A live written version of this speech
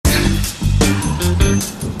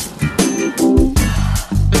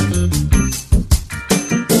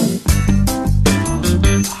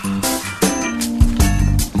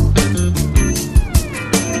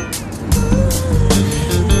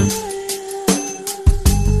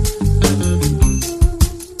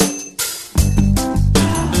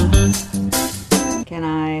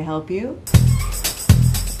you?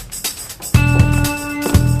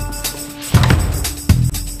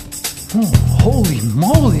 Oh, holy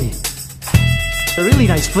moly! A really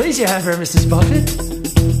nice place you have here, Mrs. Buffett.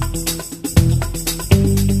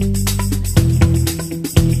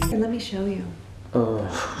 Here, let me show you.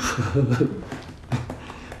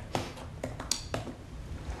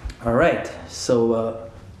 All right, so,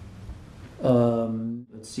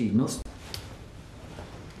 let's see,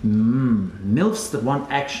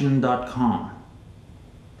 milfs.wantaction.com.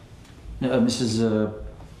 Mrs.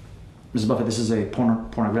 Buffett, this is a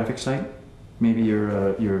pornographic site. Maybe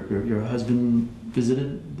your husband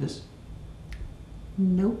visited this?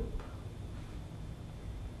 Nope.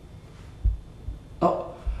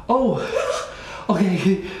 Oh,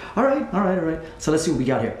 okay. All right. So let's see what we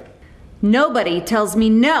got here. Nobody tells me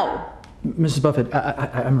no. Mrs. Buffett,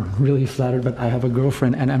 I'm really flattered, but I have a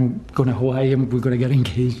girlfriend and I'm going to Hawaii and we're going to get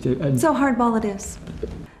engaged. And... So hardball it is.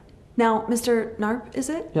 Now, Mr. Narp, is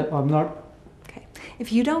it? Yeah, I'm not. Okay.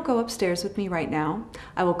 If you don't go upstairs with me right now,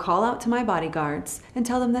 I will call out to my bodyguards and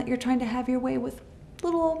tell them that you're trying to have your way with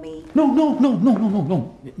little old me. No.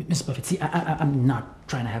 Miss Buffett, see, I'm not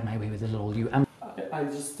trying to have my way with little old you. I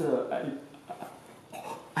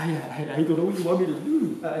don't know what you want me to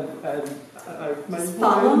do. Just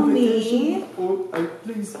follow me. Oh,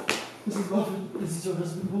 please, Mrs. Buffett, this is your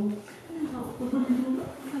husband home? No,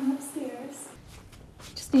 I'm upstairs.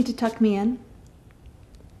 Just need to tuck me in.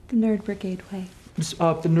 The Nerd Brigade way. The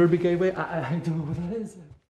Nerd Brigade way? I don't know what that is.